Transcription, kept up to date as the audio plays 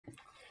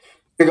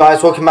Hey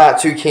guys, welcome back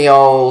to King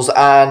Ols,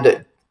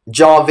 and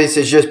Jarvis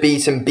has just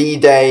beaten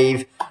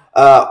BDave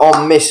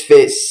on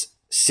Misfits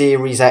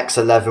Series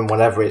X11,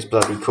 whatever it's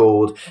bloody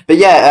called. But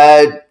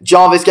yeah,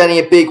 Jarvis getting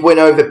a big win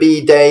over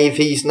BDave.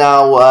 He's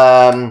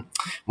now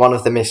one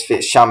of the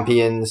Misfits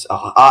champions.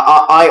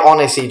 I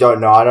honestly don't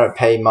know. I don't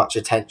pay much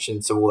attention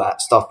to all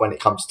that stuff when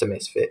it comes to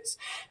Misfits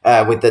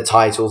with the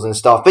titles and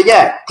stuff. But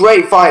yeah,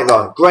 great fight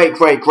though. Great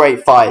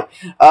fight.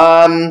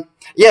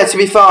 Yeah, to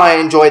be fair, I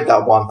enjoyed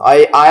that one.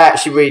 I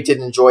actually really did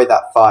enjoy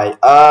that fight.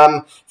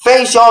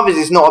 FaZe Jarvis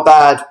is not a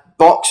bad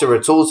boxer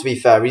at all, to be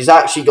fair. He's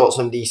actually got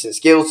some decent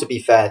skills, to be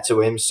fair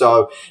to him.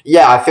 So,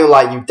 yeah, I feel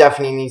like you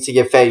definitely need to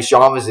give FaZe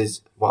Jarvis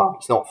his... Well,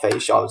 it's not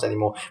FaZe Jarvis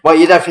anymore. Well,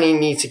 you definitely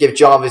need to give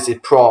Jarvis his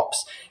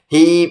props.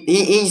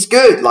 He's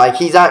good. Like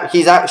he's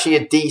actually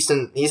a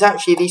decent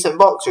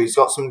boxer. He's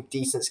got some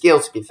decent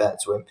skills, to be fair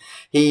to him.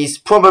 He's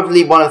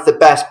probably one of the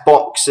best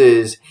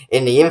boxers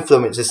in the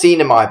influencer scene,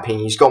 in my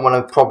opinion. He's got one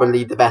of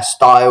probably the best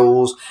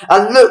styles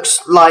and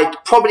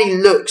probably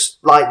looks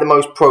like the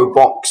most pro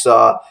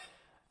boxer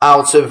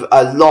out of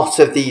a lot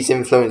of these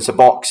influencer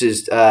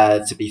boxers,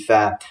 to be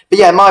fair. But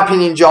yeah, in my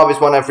opinion,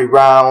 Jarvis won every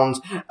round.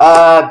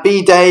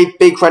 BDave,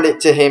 big credit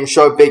to him,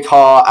 showed big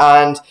heart.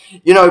 And,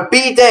 you know,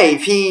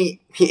 BDave, he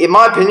in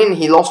my opinion,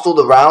 he lost all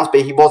the rounds,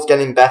 but he was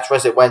getting better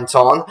as it went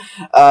on,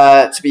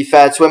 to be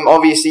fair to him.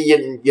 Obviously,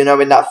 you know,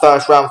 in that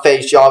first round,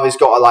 FaZe Jarvis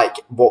got, like,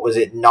 what was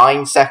it,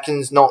 9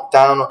 seconds knocked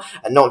down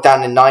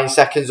in 9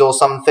 seconds or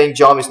something.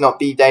 Jarvis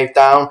knocked BDave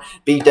down.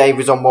 BDave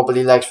was on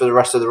wobbly legs for the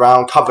rest of the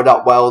round, covered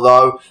up well,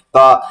 though.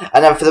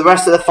 And then for the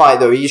rest of the fight,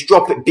 though,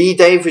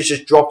 BDave was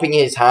just dropping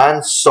his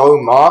hands so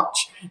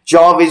much.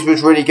 Jarvis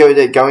was really good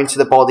at going to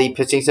the body,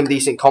 putting some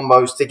decent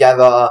combos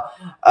together.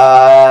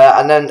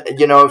 And then,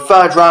 you know,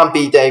 third round,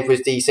 BDave was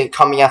decent,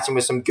 coming at him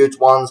with some good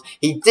ones.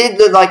 He did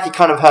look like he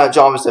kind of hurt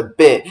Jarvis a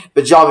bit,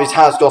 but Jarvis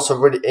has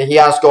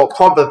got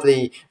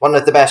probably one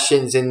of the best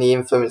shins in the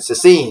influencer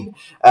scene,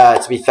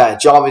 to be fair.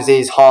 Jarvis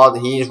is hard.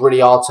 He is really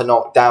hard to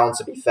knock down,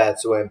 to be fair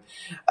to him.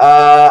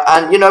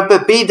 And, you know,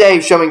 but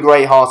BDave showing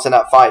great heart in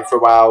that fight for a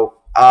while.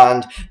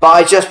 But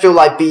I just feel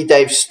like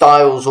BDave's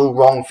style's all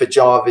wrong for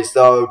Jarvis,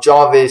 though.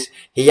 Jarvis,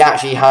 he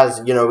actually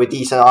has, you know, a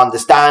decent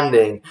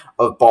understanding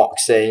of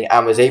boxing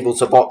and was able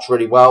to box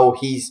really well.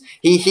 He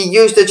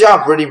used the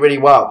jab really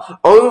well.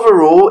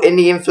 Overall, in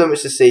the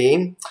influencer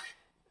scene,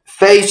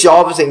 FaZe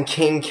Jarvis and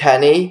King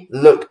Kenny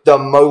look the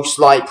most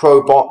like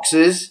pro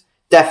boxers.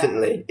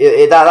 Definitely.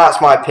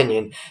 That's my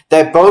opinion.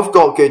 They've both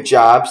got good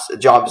jabs,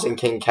 Jarvis and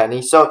King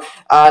Kenny. So,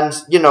 and,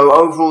 you know,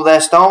 overall their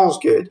style's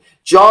good.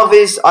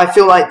 Jarvis, I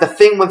feel like the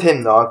thing with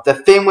him, though, the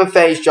thing with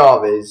FaZe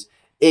Jarvis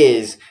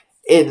is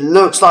it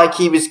looks like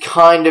he was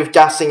kind of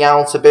gassing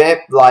out a bit.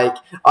 Like,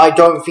 I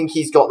don't think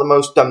he's got the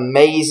most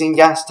amazing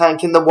gas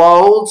tank in the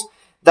world.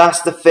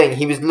 That's the thing.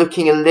 He was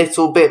looking a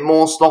little bit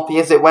more sloppy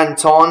as it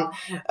went on,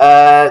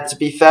 to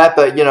be fair.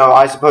 But, you know,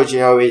 I suppose, you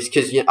know, it's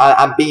because, and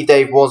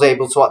BDave was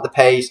able to up the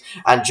pace,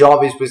 and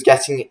Jarvis was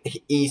getting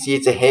easier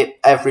to hit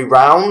every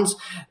round.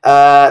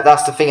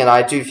 That's the thing, and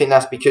I do think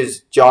that's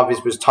because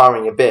Jarvis was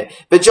tiring a bit.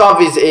 But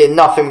Jarvis,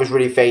 nothing was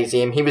really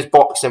phasing him. He was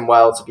boxing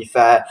well, to be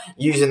fair,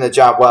 using the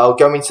jab well,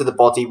 going to the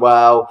body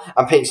well,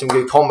 and putting some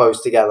good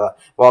combos together.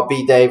 While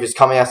BDave was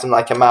coming at him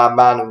like a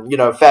madman, and, you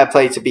know, fair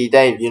play to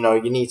BDave. You know,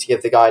 you need to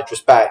give the guy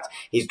respect.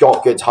 He's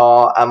got good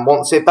heart and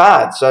wants it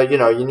bad. So, you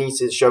know, you need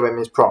to show him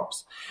his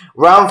props.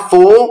 Round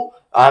 4,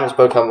 I haven't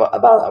spoken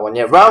about that one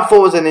yet. Round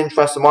 4 was an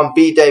interesting one.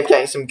 BDave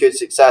getting some good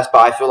success, but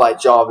I feel like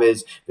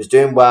Jarvis was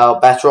doing well.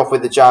 Better off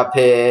with the jab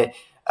here.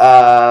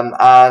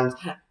 And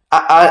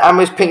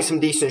was putting some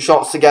decent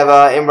shots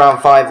together. In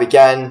round 5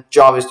 again,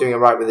 Jarvis doing it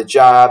right with the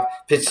jab,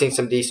 pitching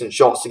some decent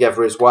shots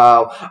together as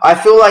well. I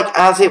feel like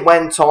as it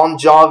went on,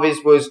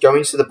 Jarvis was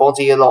going to the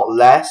body a lot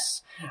less.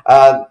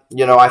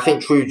 You know, I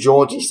think True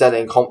Georgie said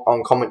it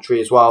on commentary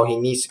as well. He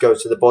needs to go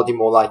to the body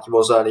more like he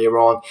was earlier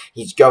on.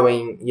 He's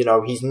going, you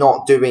know, he's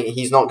not going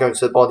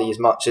to the body as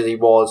much as he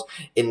was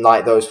in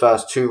like those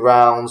first 2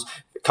 rounds.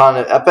 Kind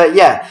of, but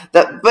yeah,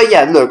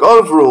 look,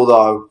 overall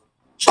though,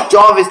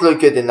 Jarvis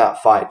looked good in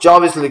that fight.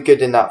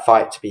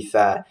 To be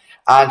fair.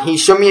 And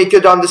he's shown me a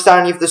good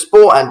understanding of the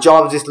sport, and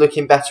Jarvis is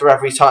looking better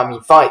every time he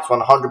fights.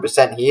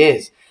 100% he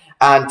is.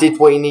 And did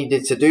what he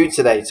needed to do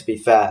today, to be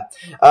fair.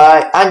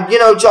 And, you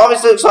know,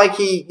 Jarvis looks like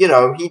he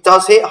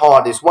does hit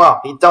hard as well.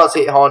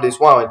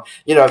 And,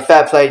 you know,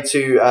 fair play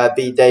to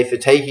BDave for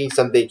taking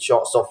some big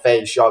shots off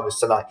FaZe Jarvis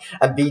tonight.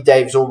 And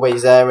BDave's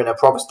always there in a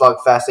proper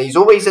slugfest. He's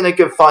always in a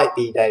good fight,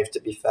 BDave, to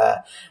be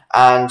fair.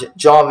 And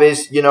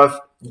Jarvis, you know,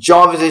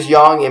 Jarvis is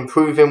young,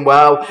 improving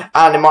well.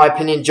 And in my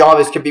opinion,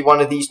 Jarvis could be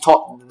one of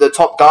the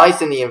top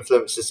guys in the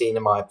influencer scene,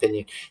 in my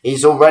opinion.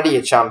 He's already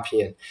a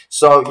champion.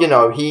 So, you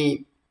know,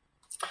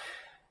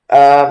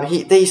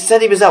 they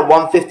said he was at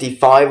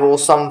 155 or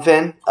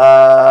something,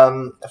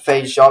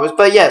 FaZe Jarvis.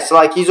 But yes, so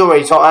like he's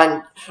already top,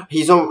 and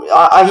he's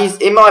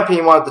in my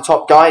opinion one of the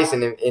top guys in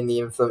the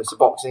influencer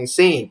boxing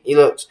scene. He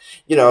looks,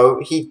 you know,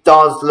 he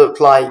does look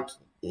like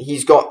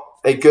he's got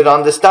a good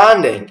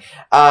understanding.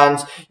 And,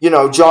 you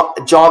know,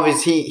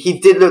 Jarvis, he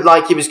did look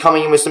like he was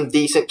coming in with some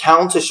decent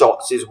counter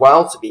shots as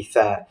well, to be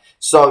fair.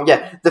 So,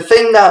 yeah, the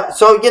thing that,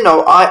 so, you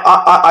know,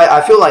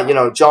 I feel like, you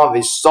know,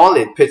 Jarvis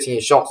solid putting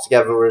his shots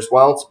together as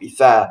well, to be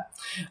fair.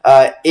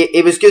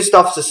 It was good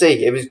stuff to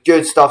see. It was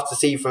good stuff to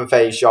see from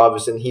FaZe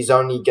Jarvis, and he's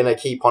only going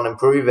to keep on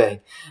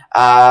improving.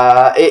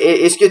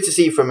 It's good to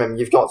see from him.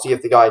 You've got to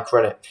give the guy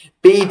credit.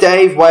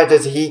 BDave, where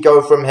does he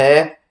go from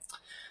here?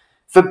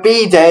 For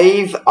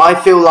BDave, I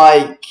feel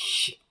like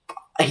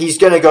he's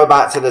going to go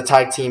back to the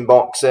tag team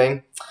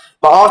boxing.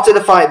 But after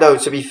the fight, though,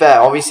 to be fair,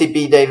 obviously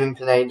BDave and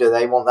Pineda,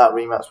 they want that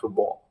rematch with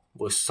what?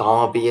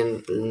 Wasabi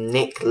and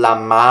Nick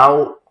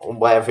Lamau, or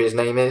whatever his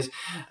name is.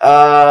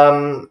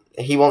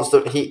 He wants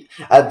to,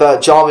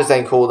 but Jarvis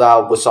then called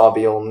out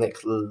Wasabi or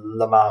Nick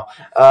Lamau.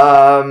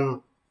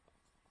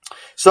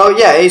 So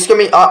yeah, it's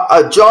gonna be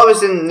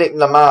Jarvis and Nick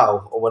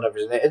Lamau or whatever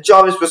his name.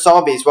 Jarvis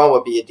Wasabi as well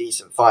would be a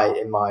decent fight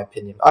in my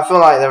opinion. I feel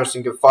like there are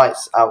some good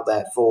fights out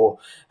there for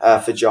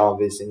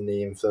Jarvis in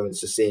the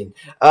influencer scene.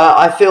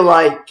 I feel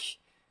like,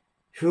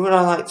 who would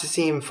I like to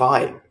see him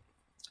fight?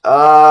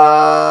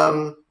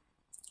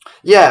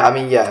 Yeah, I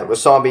mean, yeah,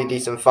 Wasabi,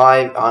 decent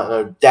fight. I don't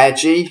know,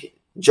 Deji,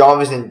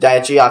 Jarvis and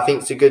Deji. I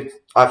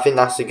think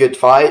that's a good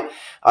fight.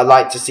 I'd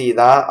like to see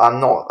that.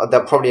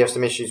 They'll probably have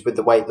some issues with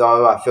the weight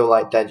though. I feel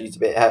like Deji's a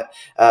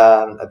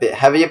bit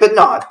heavier, but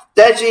no,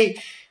 Deji,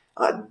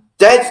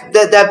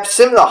 they're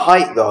similar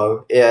height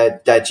though.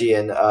 Deji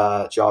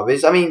and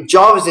Jarvis. I mean,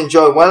 Jarvis and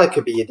Joe Weller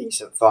could be a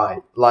decent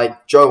fight.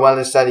 Like Joe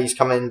Weller said, he's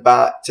coming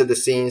back to the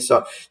scene.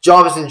 So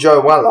Jarvis and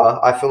Joe Weller,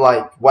 I feel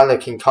like Weller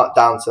can cut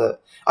down to.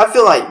 I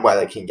feel like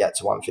Weller can get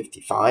to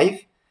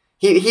 155.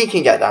 He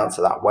can get down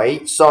to that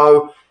weight.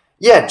 So,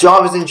 yeah,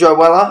 Jarvis and Joe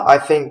Weller, I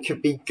think,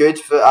 could be good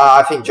for...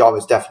 I think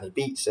Jarvis definitely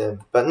beats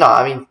him. But no,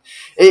 I mean,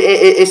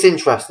 it's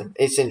interesting.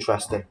 It's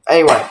interesting.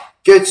 Anyway,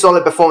 good,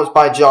 solid performance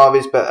by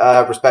Jarvis,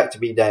 but respect to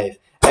BDave.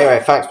 Anyway,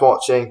 thanks for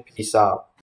watching. Peace out.